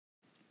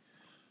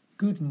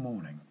Good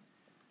morning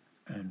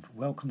and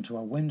welcome to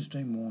our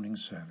Wednesday morning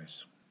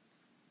service.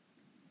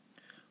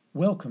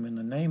 Welcome in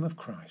the name of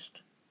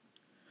Christ.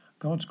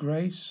 God's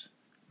grace,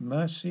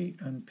 mercy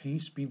and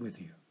peace be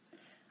with you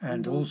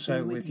and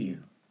also with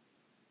you.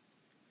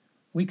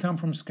 We come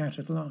from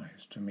scattered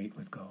lives to meet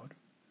with God.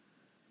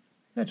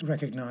 Let's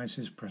recognize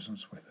his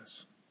presence with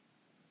us.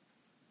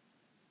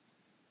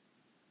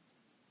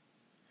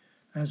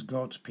 As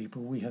God's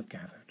people we have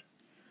gathered.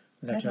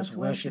 Let us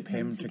worship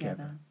him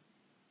together.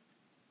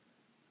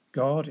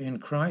 God in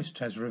Christ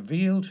has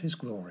revealed his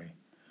glory.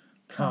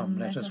 Come,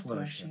 let us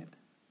worship.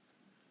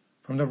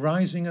 From the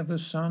rising of the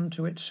sun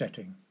to its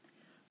setting,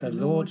 the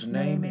Lord's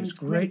name is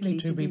greatly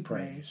to be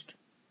praised.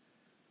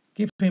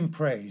 Give him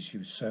praise,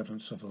 you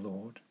servants of the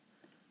Lord.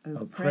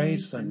 O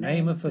praise the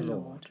name of the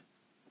Lord.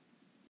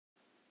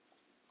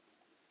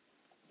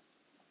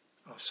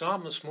 Our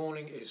psalm this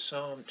morning is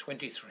Psalm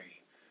 23.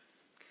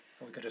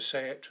 We're going to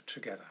say it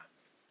together.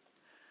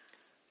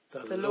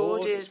 The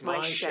Lord is my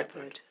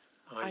shepherd.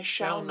 I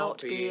shall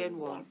not be in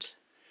want.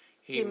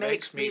 He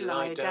makes me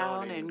lie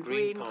down in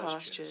green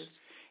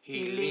pastures.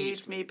 He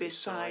leads me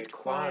beside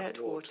quiet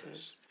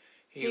waters.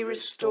 He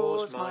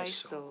restores my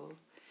soul.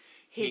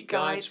 He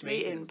guides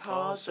me in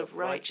paths of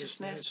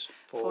righteousness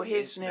for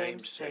his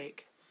name's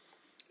sake.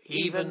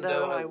 Even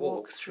though I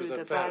walk through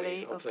the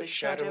valley of the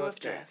shadow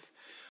of death,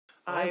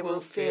 I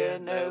will fear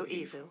no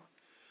evil.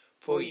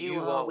 For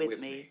you are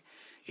with me.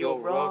 Your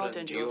rod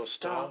and your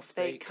staff,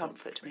 they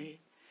comfort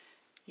me.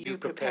 You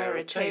prepare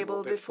a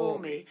table before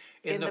me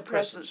in the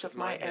presence of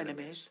my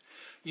enemies.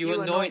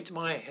 You anoint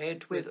my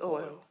head with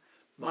oil.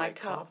 My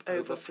cup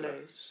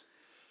overflows.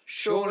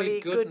 Surely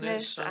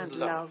goodness and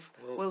love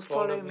will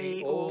follow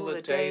me all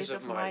the days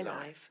of my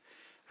life,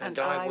 and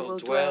I will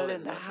dwell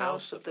in the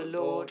house of the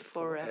Lord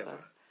forever.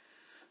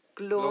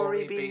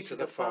 Glory be to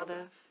the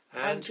Father,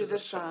 and to the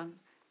Son,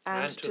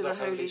 and to the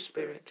Holy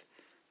Spirit,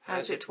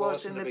 as it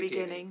was in the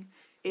beginning,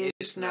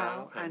 is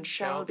now, and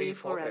shall be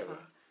forever.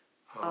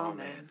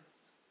 Amen.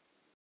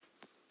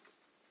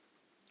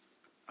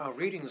 Our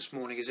reading this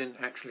morning is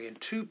actually in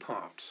two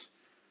parts.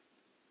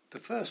 The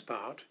first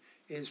part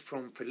is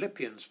from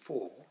Philippians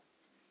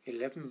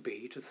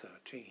 4:11b to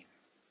 13.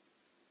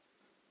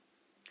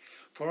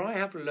 For I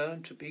have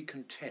learned to be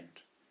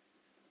content,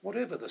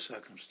 whatever the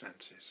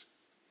circumstances.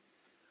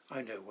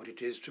 I know what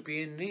it is to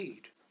be in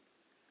need,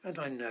 and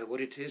I know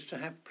what it is to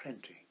have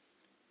plenty.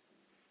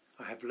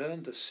 I have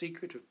learned the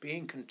secret of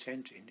being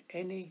content in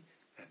any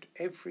and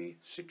every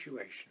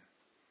situation,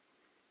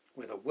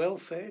 whether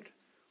well-fed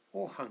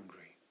or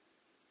hungry,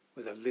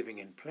 whether living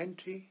in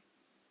plenty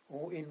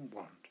or in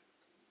want.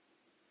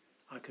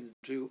 I can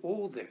do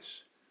all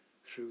this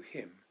through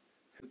him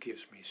who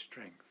gives me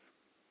strength.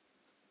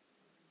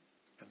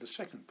 And the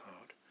second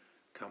part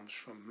comes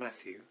from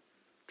Matthew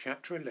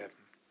chapter 11,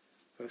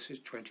 verses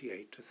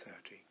 28 to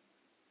 30.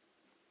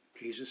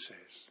 Jesus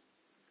says,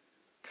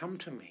 "Come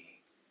to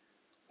me,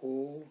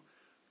 all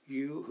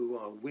you who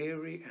are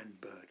weary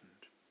and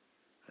burdened,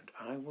 and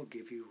I will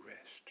give you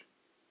rest.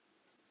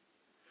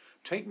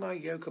 Take my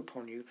yoke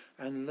upon you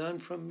and learn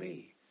from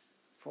me,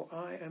 for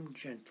I am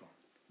gentle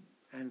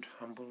and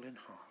humble in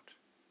heart,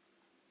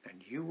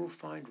 and you will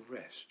find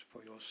rest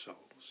for your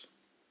souls.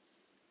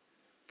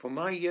 For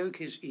my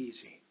yoke is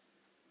easy,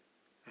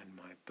 and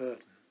my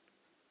burden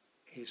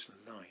is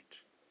light."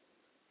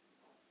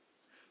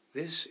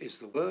 This is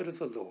the word of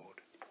the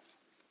Lord.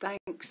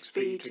 Thanks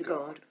be to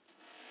God.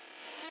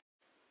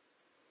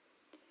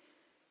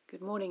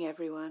 Good morning,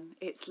 everyone.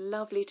 It's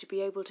lovely to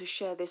be able to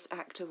share this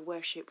act of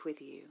worship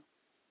with you.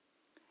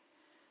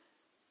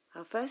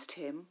 Our first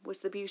hymn was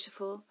the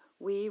beautiful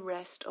 "We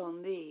Rest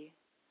on Thee."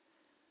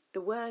 The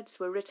words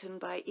were written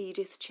by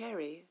Edith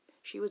Cherry.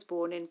 She was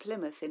born in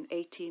Plymouth in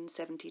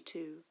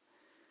 1872.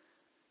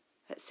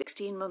 At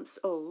 16 months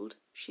old,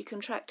 she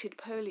contracted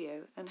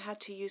polio and had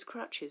to use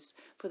crutches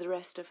for the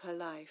rest of her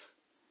life.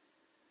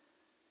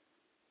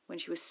 When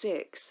she was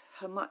 6,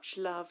 her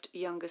much-loved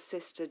younger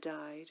sister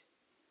died.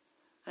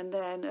 And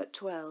then, at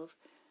 12,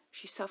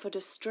 she suffered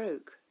a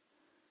stroke,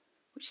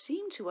 which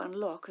seemed to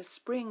unlock a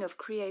spring of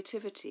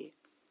creativity,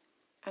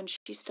 and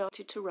she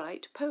started to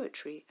write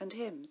poetry and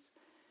hymns,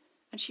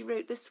 and she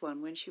wrote this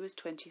one when she was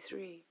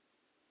 23.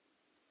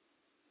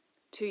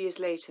 2 years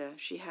later,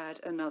 she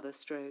had another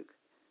stroke.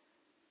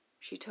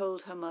 She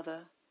told her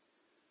mother,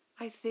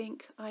 "I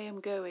think I am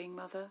going,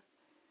 Mother,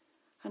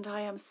 and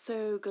I am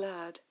so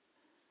glad.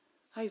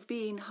 I've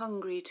been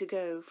hungry to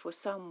go for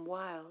some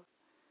while."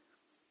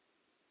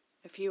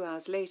 A few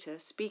hours later,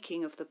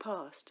 speaking of the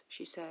past,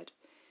 she said,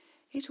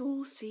 "It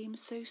all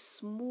seems so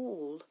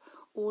small,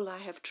 all I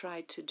have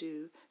tried to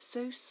do,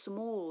 so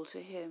small to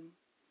him."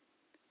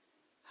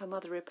 Her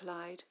mother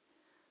replied,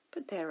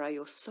 "But there are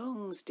your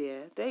songs,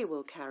 dear, they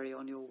will carry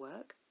on your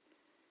work."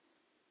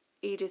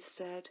 Edith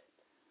said,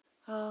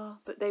 "Ah,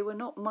 but they were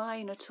not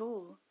mine at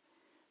all.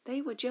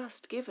 They were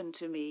just given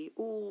to me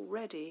all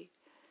ready,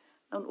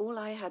 and all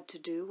I had to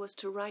do was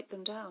to write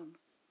them down."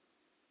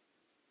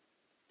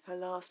 Her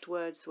last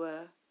words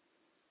were,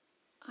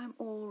 "I'm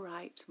all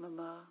right,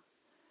 Mama.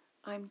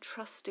 I'm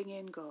trusting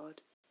in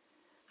God.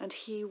 and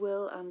he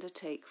will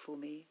undertake for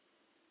me.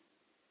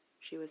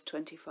 She was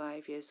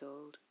 25 years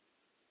old.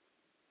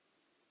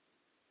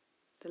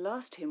 The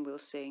last hymn we'll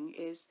sing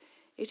is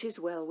It Is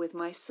Well With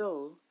My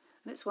Soul,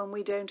 and it's one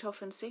we don't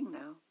often sing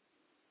now.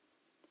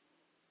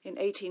 In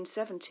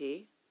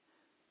 1870,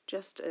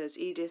 just as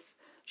Edith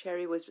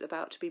Cherry was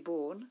about to be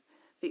born,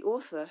 the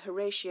author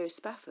Horatio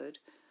Spafford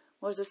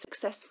was a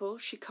successful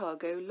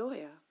Chicago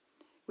lawyer,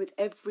 with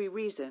every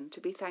reason to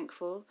be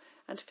thankful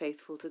and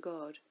faithful to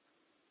God.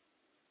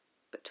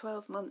 But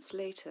 12 months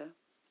later,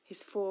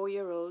 his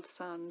 4-year-old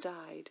son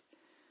died,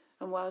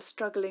 and while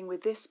struggling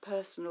with this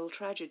personal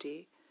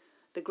tragedy,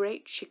 the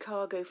great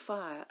Chicago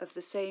fire of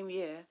the same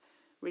year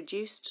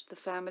reduced the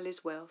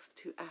family's wealth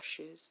to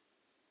ashes.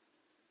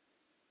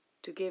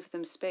 To give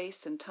them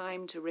space and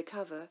time to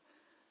recover,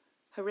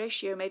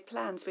 Horatio made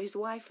plans for his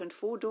wife and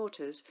 4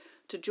 daughters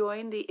to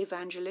join the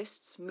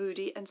evangelists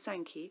Moody and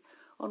Sankey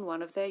on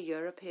one of their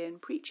European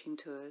preaching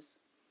tours.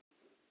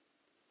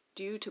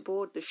 Due to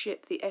board the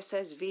ship the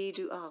SS Vie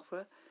du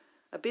Havre,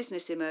 a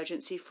business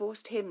emergency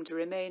forced him to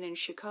remain in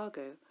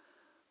Chicago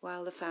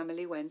while the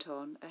family went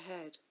on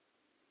ahead.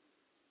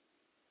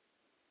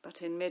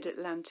 But in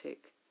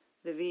mid-Atlantic,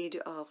 the Vie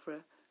du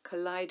Havre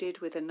collided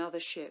with another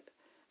ship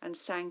and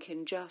sank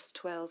in just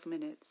 12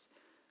 minutes,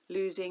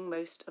 losing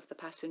most of the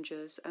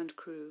passengers and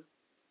crew.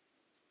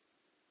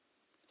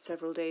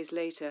 Several days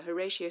later,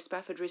 Horatio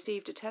Spafford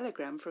received a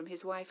telegram from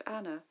his wife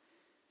Anna.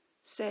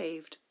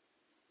 Saved.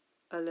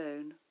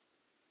 Alone.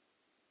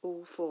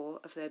 All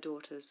 4 of their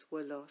daughters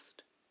were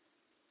lost.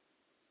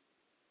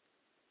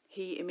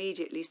 He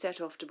immediately set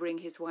off to bring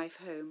his wife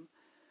home,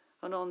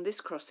 and on this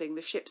crossing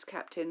the ship's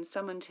captain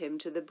summoned him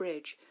to the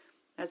bridge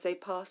as they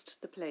passed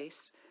the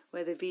place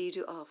where the Vie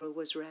du Havre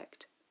was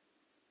wrecked.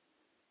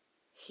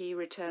 He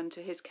returned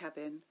to his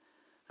cabin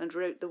and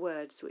wrote the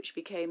words which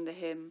became the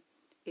hymn,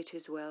 It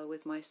Is Well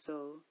With My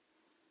Soul.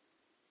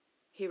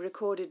 He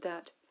recorded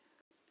that,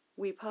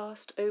 we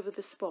passed over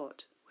the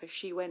spot where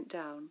she went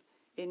down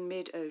in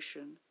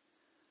mid-ocean,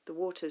 the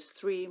waters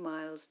 3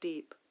 miles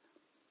deep.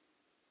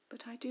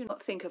 But I do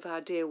not think of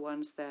our dear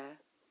ones there.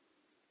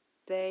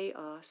 They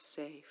are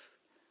safe,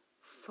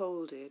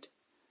 folded,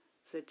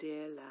 the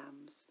dear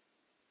lambs.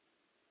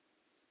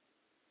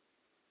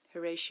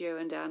 Horatio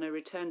and Anna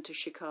returned to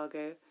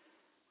Chicago,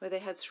 where they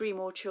had 3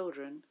 more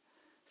children,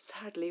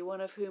 sadly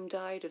one of whom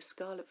died of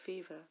scarlet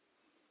fever.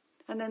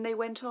 And then they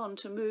went on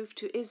to move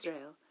to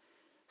Israel,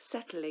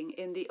 settling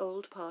in the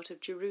old part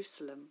of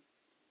Jerusalem.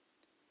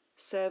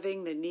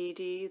 Serving the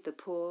needy, the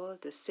poor,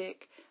 the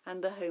sick,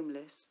 and the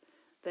homeless,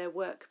 their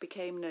work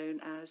became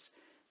known as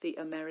the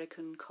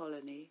American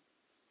Colony.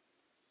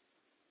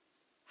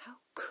 How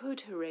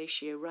could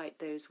Horatio write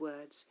those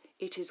words,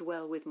 It is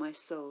well with my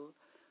soul,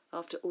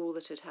 after all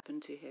that had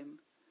happened to him?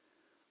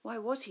 Why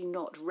was he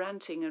not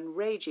ranting and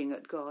raging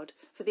at God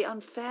for the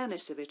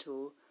unfairness of it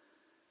all?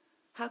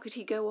 How could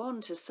he go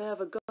on to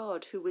serve a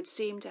God who would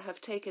seem to have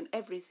taken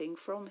everything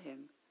from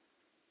him?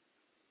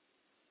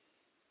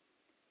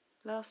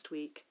 Last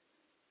week,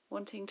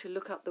 wanting to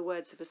look up the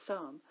words of a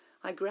psalm,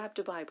 I grabbed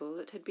a Bible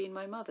that had been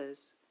my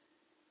mother's.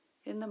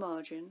 In the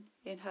margin,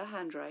 in her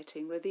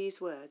handwriting, were these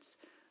words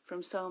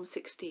from Psalm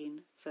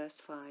 16,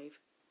 verse 5.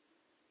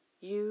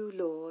 You,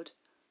 Lord,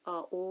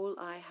 are all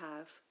I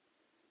have,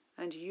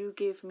 and you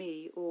give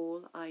me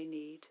all I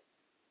need.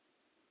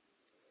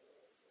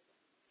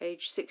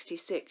 Aged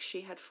 66,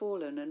 she had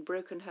fallen and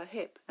broken her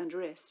hip and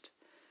wrist,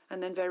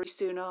 and then very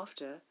soon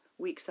after,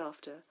 weeks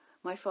after,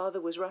 my father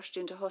was rushed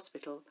into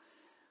hospital,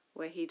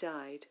 where he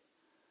died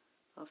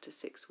after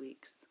 6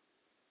 weeks.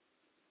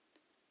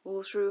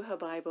 All through her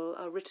Bible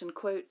are written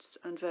quotes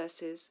and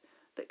verses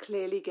that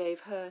clearly gave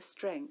her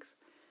strength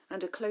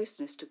and a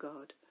closeness to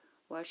God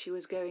while she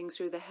was going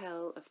through the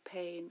hell of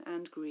pain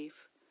and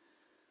grief.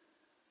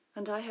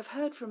 And I have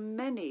heard from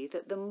many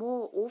that the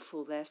more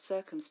awful their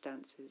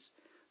circumstances,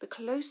 the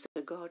closer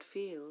God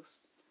feels.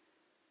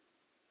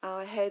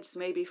 Our heads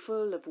may be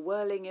full of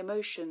whirling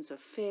emotions of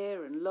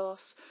fear and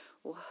loss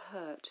or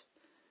hurt,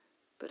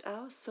 but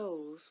our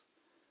souls,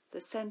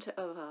 the centre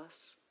of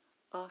us,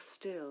 are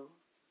still,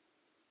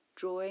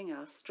 drawing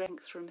our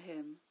strength from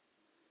Him,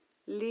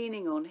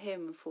 leaning on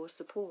Him for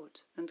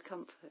support and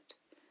comfort,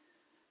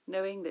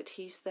 knowing that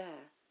He's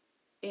there,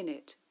 in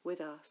it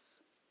with us.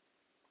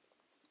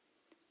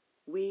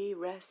 We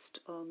rest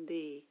on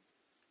Thee.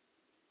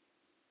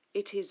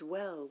 It is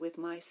well with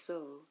my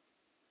soul.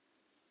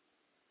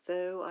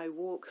 Though I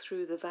walk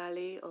through the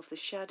valley of the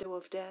shadow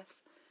of death,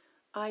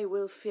 I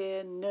will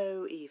fear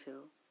no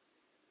evil,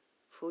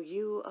 for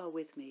you are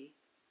with me.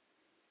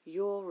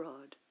 Your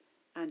rod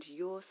and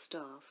your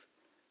staff,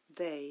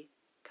 they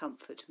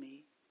comfort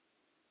me.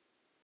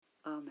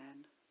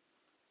 Amen.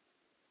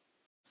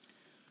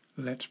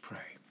 Let's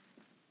pray.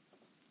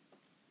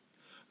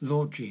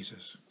 Lord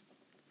Jesus,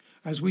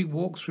 as we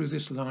walk through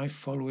this life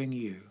following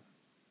you,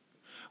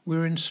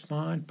 we're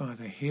inspired by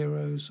the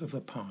heroes of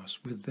the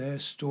past with their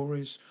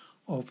stories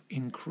of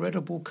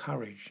incredible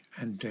courage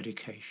and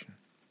dedication.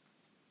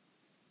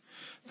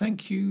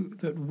 Thank you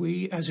that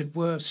we, as it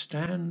were,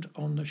 stand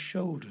on the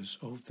shoulders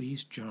of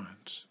these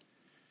giants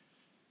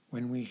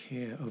when we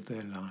hear of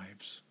their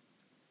lives.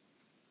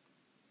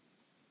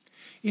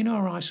 In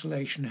our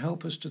isolation,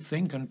 help us to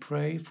think and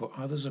pray for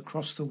others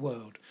across the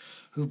world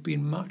who've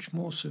been much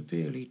more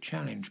severely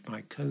challenged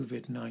by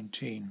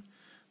COVID-19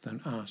 than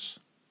us.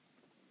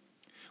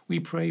 We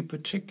pray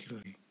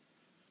particularly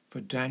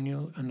for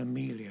Daniel and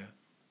Amelia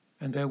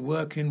and their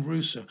work in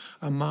Rusa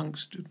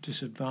amongst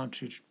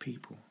disadvantaged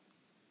people.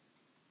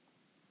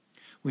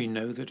 We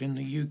know that in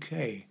the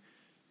UK,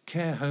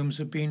 care homes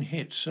have been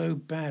hit so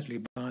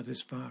badly by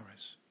this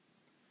virus.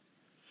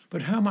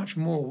 But how much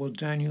more will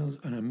Daniel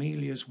and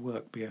Amelia's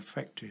work be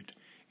affected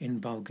in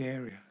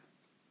Bulgaria?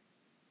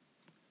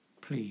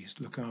 Please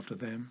look after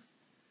them,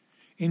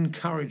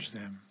 encourage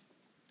them,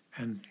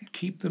 and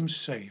keep them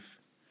safe,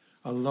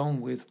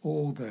 along with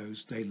all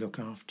those they look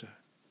after.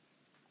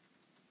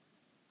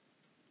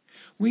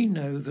 We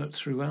know that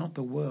throughout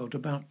the world,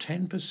 about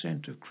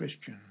 10% of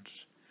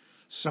Christians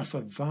suffer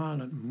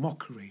violent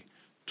mockery,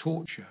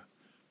 torture,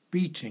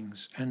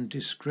 beatings, and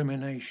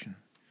discrimination,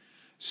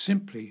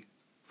 simply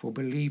for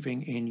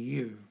believing in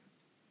you.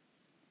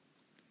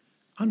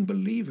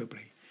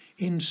 Unbelievably,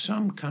 in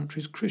some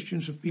countries,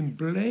 Christians have been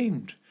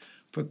blamed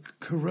for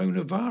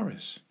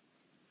coronavirus,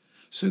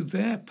 so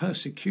their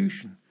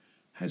persecution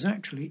has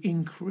actually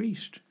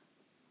increased.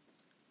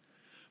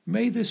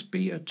 May this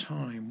be a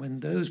time when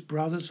those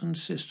brothers and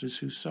sisters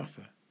who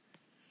suffer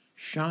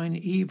shine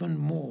even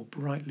more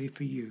brightly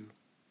for you,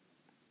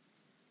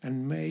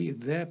 and may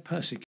their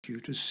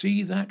persecutors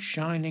see that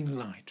shining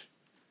light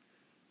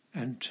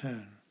and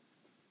turn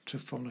to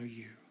follow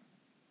you.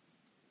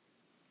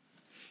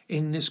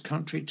 In this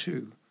country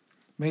too,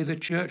 may the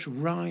church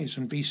rise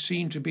and be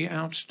seen to be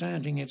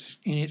outstanding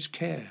in its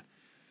care,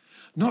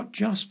 not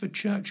just for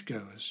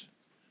churchgoers,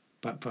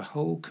 but for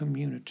whole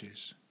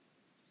communities.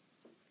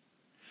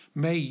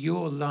 May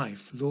your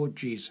life, Lord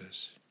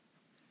Jesus,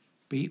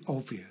 be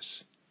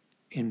obvious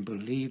in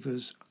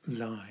believers'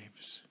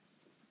 lives.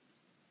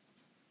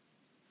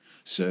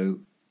 So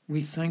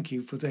we thank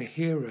you for the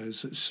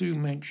heroes that Sue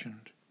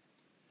mentioned,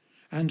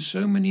 and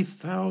so many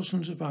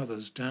thousands of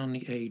others down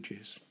the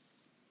ages.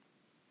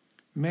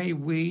 May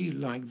we,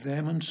 like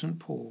them and St.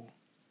 Paul,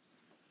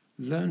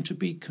 learn to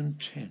be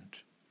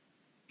content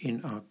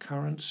in our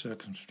current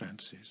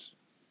circumstances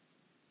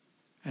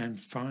and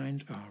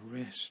find our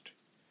rest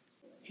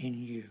in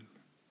you.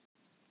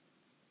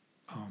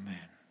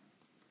 Amen.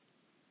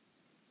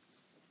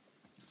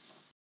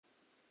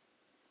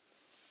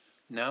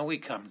 Now we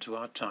come to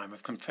our time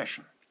of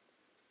confession.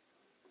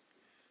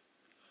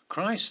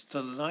 Christ,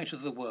 the light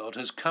of the world,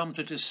 has come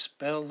to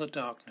dispel the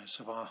darkness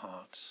of our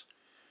hearts.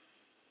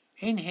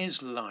 In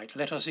his light,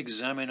 let us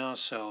examine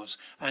ourselves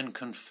and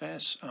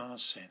confess our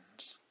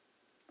sins.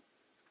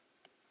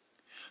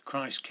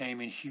 Christ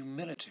came in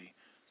humility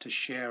to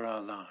share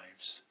our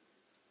lives.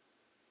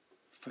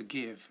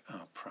 Forgive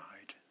our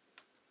pride.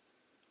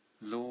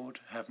 Lord,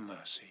 have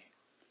mercy.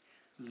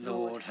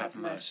 Lord, have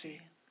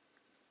mercy.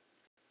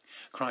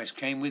 Christ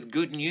came with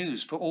good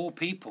news for all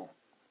people.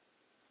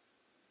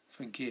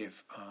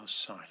 Forgive our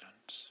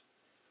silence.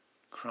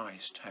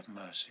 Christ, have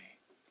mercy.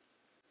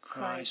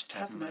 Christ,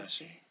 have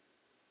mercy.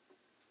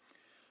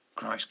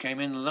 Christ came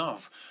in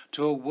love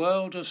to a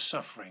world of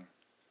suffering.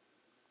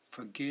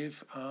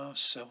 Forgive our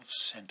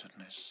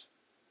self-centeredness.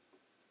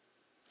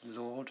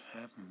 Lord,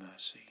 have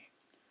mercy.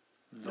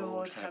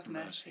 Lord, have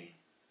mercy.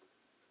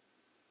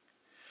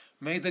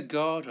 May the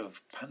God of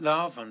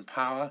love and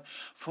power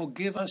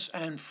forgive us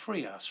and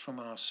free us from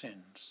our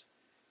sins,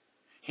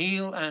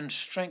 heal and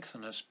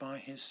strengthen us by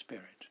his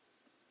Spirit,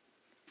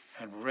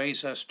 and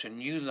raise us to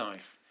new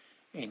life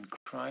in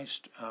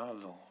Christ our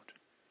Lord.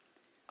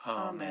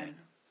 Amen.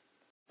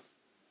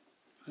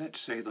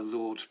 Let's say the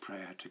Lord's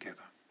Prayer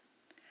together.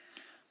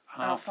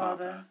 Our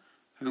Father,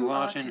 who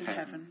art in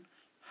heaven,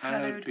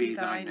 hallowed be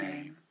thy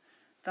name.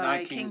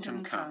 Thy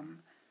kingdom come,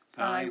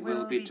 thy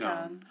will be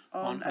done,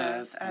 on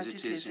earth as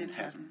it is in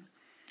heaven.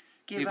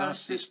 Give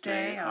us this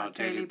day our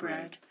daily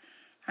bread,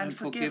 and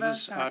forgive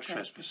us our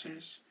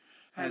trespasses,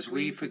 as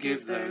we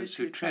forgive those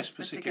who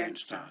trespass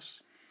against us.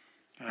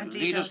 And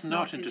lead us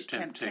not into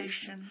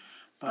temptation,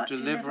 but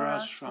deliver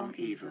us from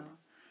evil.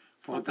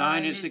 For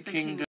thine is the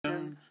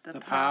kingdom, the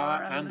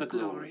power, and the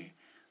glory,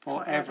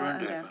 for ever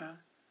and ever.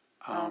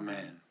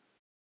 Amen.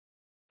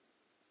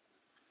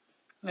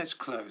 Let's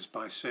close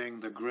by saying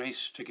the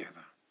grace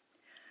together.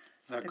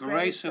 The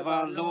grace of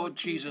our Lord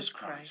Jesus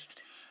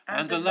Christ,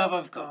 and the love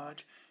of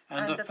God,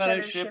 and the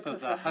fellowship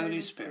of the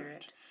Holy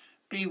Spirit,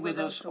 be with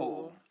us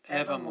all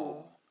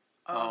evermore.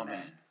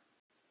 Amen.